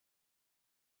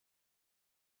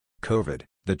COVID,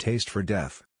 the taste for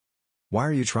death. Why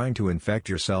are you trying to infect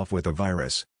yourself with a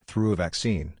virus, through a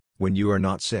vaccine, when you are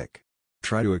not sick?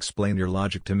 Try to explain your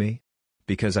logic to me?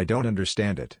 Because I don't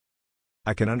understand it.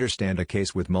 I can understand a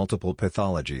case with multiple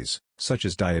pathologies, such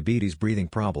as diabetes, breathing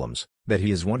problems, that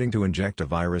he is wanting to inject a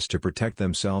virus to protect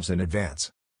themselves in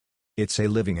advance. It's a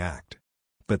living act.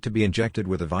 But to be injected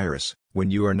with a virus, when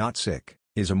you are not sick,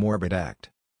 is a morbid act.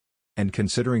 And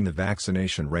considering the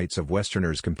vaccination rates of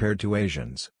Westerners compared to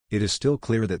Asians, it is still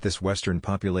clear that this Western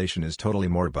population is totally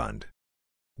moribund.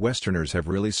 Westerners have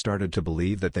really started to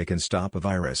believe that they can stop a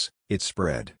virus, its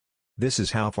spread. This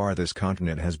is how far this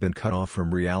continent has been cut off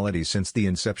from reality since the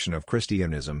inception of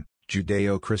Christianism,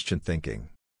 Judeo-Christian thinking.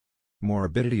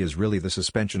 Morbidity is really the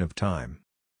suspension of time.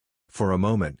 For a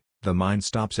moment, the mind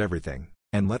stops everything,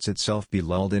 and lets itself be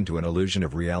lulled into an illusion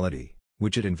of reality,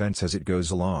 which it invents as it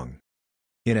goes along.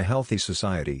 In a healthy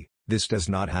society, this does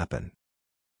not happen.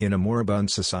 In a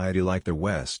moribund society like the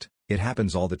West, it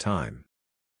happens all the time.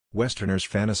 Westerners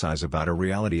fantasize about a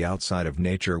reality outside of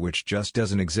nature which just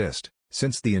doesn't exist,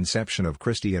 since the inception of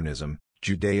Christianism,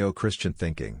 Judeo-Christian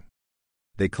thinking.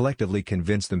 They collectively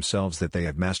convince themselves that they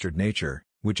have mastered nature,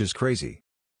 which is crazy.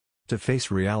 To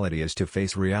face reality is to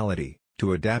face reality.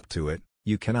 To adapt to it,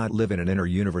 you cannot live in an inner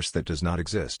universe that does not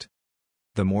exist.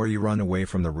 The more you run away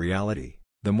from the reality,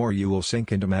 the more you will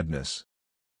sink into madness.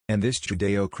 And this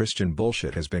Judeo-Christian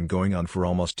bullshit has been going on for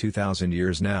almost 2,000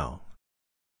 years now.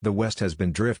 The West has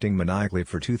been drifting maniacally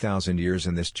for 2,000 years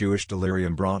in this Jewish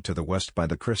delirium brought to the West by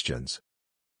the Christians.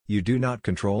 You do not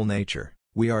control nature,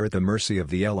 we are at the mercy of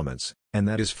the elements, and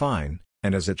that is fine,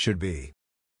 and as it should be.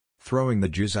 Throwing the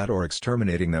Jews out or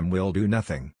exterminating them will do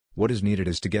nothing. What is needed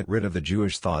is to get rid of the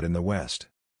Jewish thought in the West.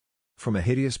 From A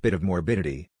Hideous Bit of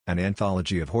Morbidity, an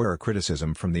anthology of horror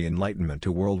criticism from the Enlightenment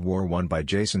to World War I by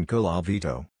Jason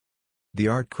Colavito. The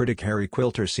art critic Harry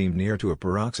Quilter seemed near to a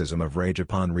paroxysm of rage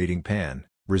upon reading Pan,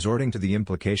 resorting to the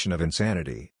implication of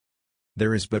insanity.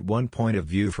 There is but one point of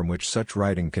view from which such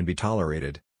writing can be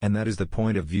tolerated, and that is the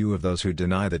point of view of those who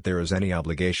deny that there is any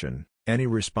obligation, any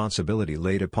responsibility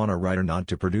laid upon a writer not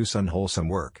to produce unwholesome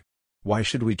work. Why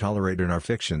should we tolerate in our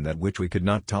fiction that which we could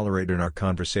not tolerate in our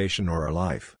conversation or our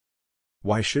life?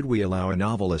 Why should we allow a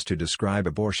novelist to describe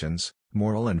abortions,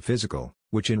 moral and physical,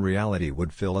 which in reality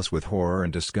would fill us with horror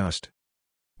and disgust?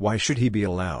 Why should he be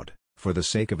allowed, for the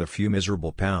sake of a few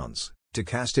miserable pounds, to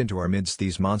cast into our midst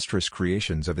these monstrous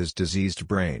creations of his diseased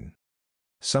brain?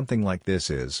 Something like this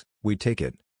is, we take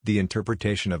it, the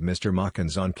interpretation of Mr.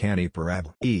 Machen's uncanny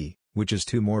parable, which is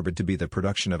too morbid to be the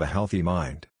production of a healthy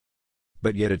mind.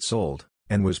 But yet it sold,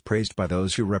 and was praised by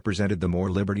those who represented the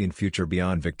more liberty and future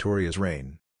beyond Victoria's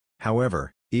reign.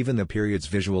 However, even the period's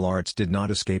visual arts did not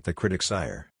escape the critic's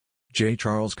ire. J.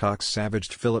 Charles Cox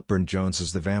savaged Philip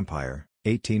Burne-Jones's The Vampire,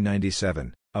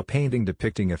 1897, a painting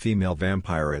depicting a female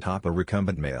vampire atop a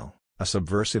recumbent male, a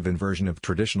subversive inversion of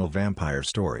traditional vampire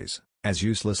stories, as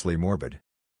uselessly morbid.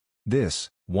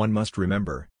 This, one must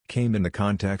remember, came in the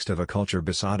context of a culture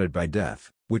besotted by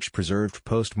death, which preserved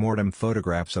post-mortem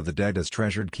photographs of the dead as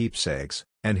treasured keepsakes,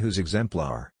 and whose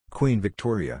exemplar, Queen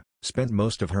Victoria, spent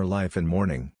most of her life in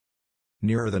mourning.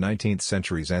 Nearer the 19th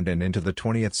century's end and into the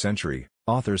 20th century,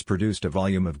 authors produced a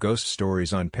volume of ghost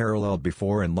stories unparalleled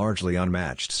before and largely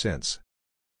unmatched since.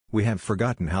 We have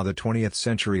forgotten how the 20th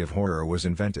century of horror was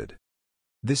invented.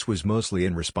 This was mostly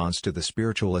in response to the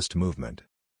spiritualist movement.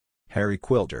 Harry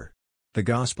Quilter. The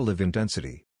Gospel of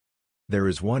Intensity. There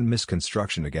is one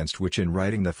misconstruction against which in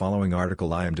writing the following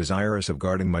article I am desirous of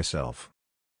guarding myself.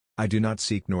 I do not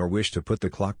seek nor wish to put the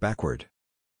clock backward.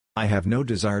 I have no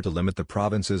desire to limit the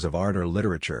provinces of art or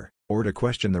literature, or to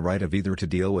question the right of either to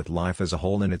deal with life as a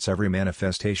whole in its every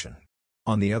manifestation.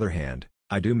 On the other hand,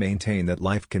 I do maintain that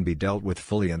life can be dealt with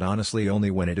fully and honestly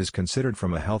only when it is considered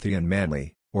from a healthy and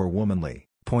manly, or womanly,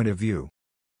 point of view.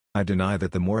 I deny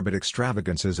that the morbid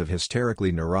extravagances of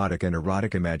hysterically neurotic and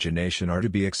erotic imagination are to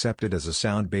be accepted as a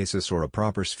sound basis or a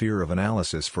proper sphere of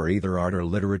analysis for either art or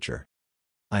literature.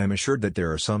 I am assured that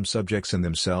there are some subjects in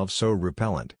themselves so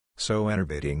repellent, so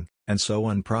enervating, and so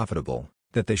unprofitable,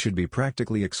 that they should be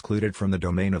practically excluded from the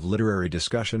domain of literary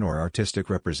discussion or artistic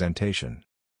representation.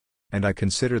 And I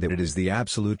consider that it is the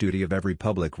absolute duty of every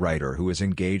public writer who is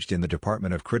engaged in the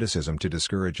department of criticism to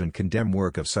discourage and condemn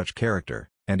work of such character,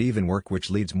 and even work which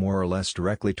leads more or less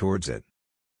directly towards it.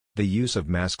 The use of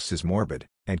masks is morbid,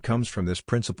 and comes from this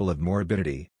principle of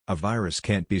morbidity: a virus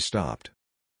can't be stopped.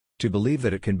 To believe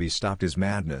that it can be stopped is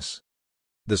madness.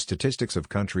 The statistics of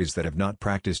countries that have not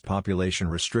practiced population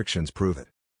restrictions prove it.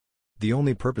 The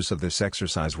only purpose of this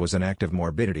exercise was an act of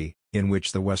morbidity, in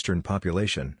which the Western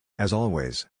population, as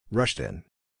always, rushed in.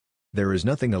 There is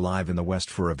nothing alive in the West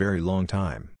for a very long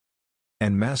time.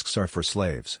 And masks are for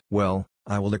slaves. Well,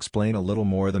 I will explain a little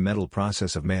more the mental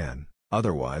process of man,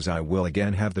 otherwise I will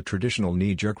again have the traditional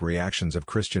knee-jerk reactions of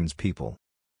Christians people.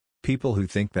 People who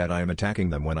think that I am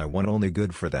attacking them when I want only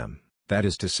good for them, that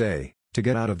is to say, to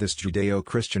get out of this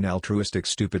Judeo-Christian altruistic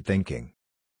stupid thinking.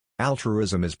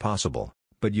 Altruism is possible,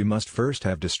 but you must first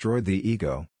have destroyed the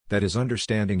ego, that is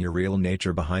understanding your real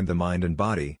nature behind the mind and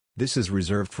body. This is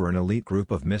reserved for an elite group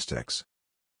of mystics.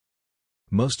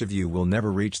 Most of you will never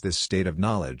reach this state of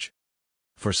knowledge.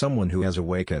 For someone who has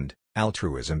awakened,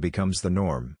 altruism becomes the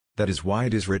norm. That is why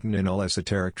it is written in all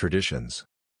esoteric traditions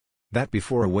that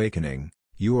before awakening,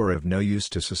 you are of no use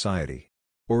to society.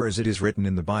 Or as it is written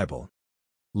in the Bible.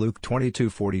 Luke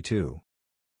 22:42.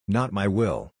 Not my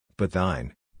will, but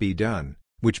thine, be done,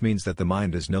 which means that the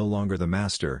mind is no longer the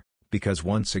master, because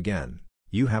once again,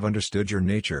 you have understood your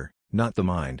nature, not the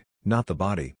mind, not the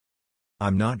body.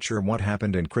 I'm not sure what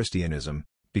happened in Christianism,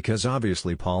 because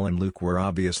obviously Paul and Luke were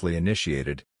obviously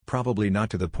initiated, probably not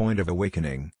to the point of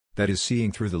awakening, that is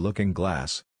seeing through the looking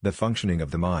glass, the functioning of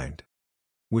the mind,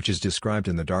 which is described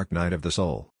in the dark night of the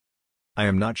soul. I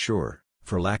am not sure,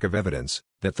 for lack of evidence,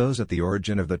 that those at the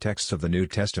origin of the texts of the New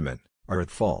Testament are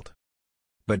at fault.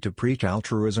 But to preach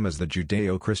altruism as the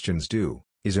Judeo-Christians do,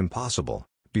 is impossible,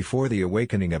 before the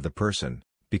awakening of the person,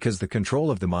 because the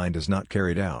control of the mind is not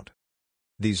carried out.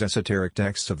 These esoteric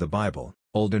texts of the Bible,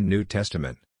 Old and New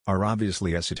Testament, are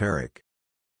obviously esoteric.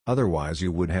 Otherwise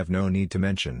you would have no need to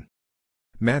mention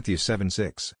Matthew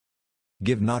 7:6.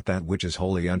 Give not that which is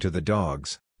holy unto the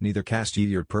dogs, neither cast ye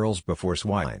your pearls before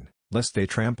swine, lest they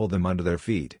trample them under their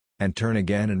feet, and turn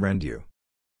again and rend you.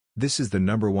 This is the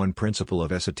number one principle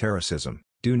of esotericism,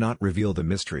 do not reveal the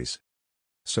mysteries.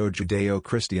 So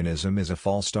Judeo-Christianism is a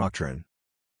false doctrine,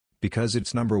 because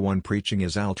its number one preaching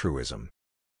is altruism.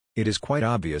 It is quite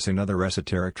obvious in other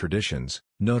esoteric traditions,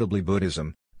 notably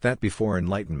Buddhism, that before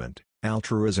enlightenment,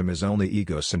 altruism is only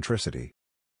egocentricity.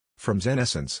 From Zen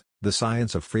Essence, The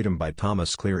Science of Freedom by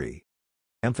Thomas Cleary.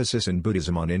 Emphasis in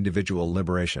Buddhism on individual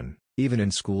liberation, even in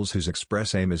schools whose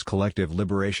express aim is collective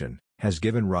liberation, has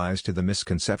given rise to the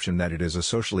misconception that it is a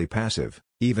socially passive,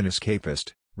 even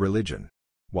escapist, religion.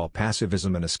 While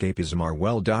passivism and escapism are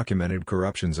well-documented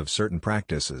corruptions of certain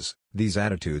practices, these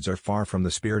attitudes are far from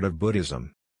the spirit of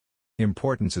Buddhism.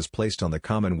 Importance is placed on the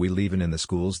common we live in the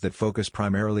schools that focus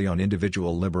primarily on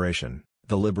individual liberation.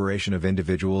 The liberation of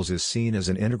individuals is seen as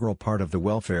an integral part of the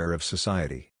welfare of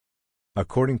society.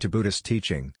 According to Buddhist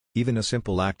teaching, even a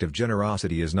simple act of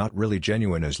generosity is not really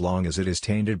genuine as long as it is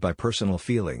tainted by personal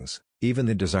feelings. Even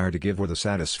the desire to give or the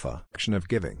satisfaction of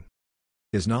giving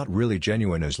is not really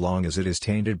genuine as long as it is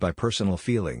tainted by personal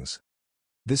feelings.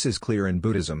 This is clear in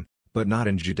Buddhism, but not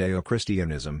in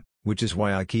Judeo-Christianism, which is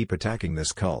why I keep attacking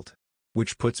this cult,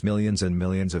 which puts millions and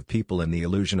millions of people in the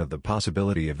illusion of the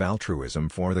possibility of altruism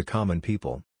for the common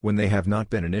people, when they have not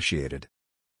been initiated.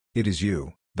 It is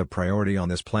you, the priority on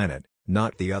this planet,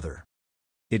 not the other.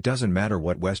 It doesn't matter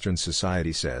what Western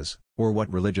society says, or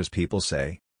what religious people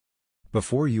say.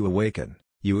 Before you awaken,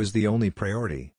 you is the only priority.